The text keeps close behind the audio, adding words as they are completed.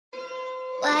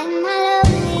Why am I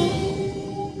lonely?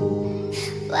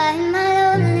 Why am I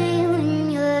lonely when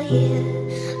you're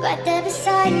here, right there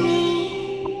beside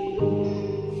me,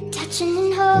 touching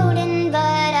and holding, but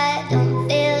I don't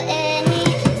feel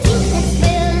anything that's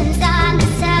real inside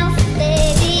myself.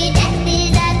 Baby, death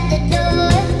is at the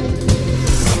door,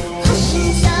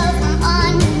 pushing so from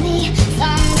under me,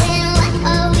 something. What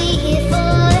are we here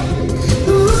for?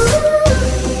 Ooh,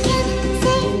 can't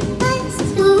save us.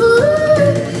 Ooh,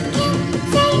 can't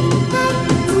save us.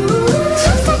 Ooh,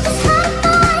 just like a heart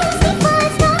dies before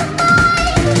it's gone by.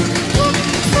 Can't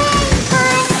save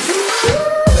us.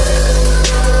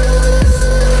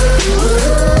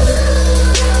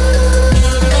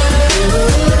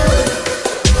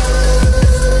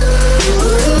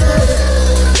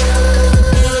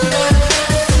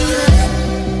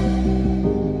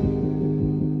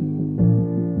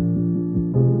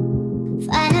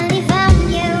 Finally found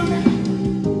you.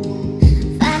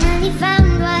 Finally found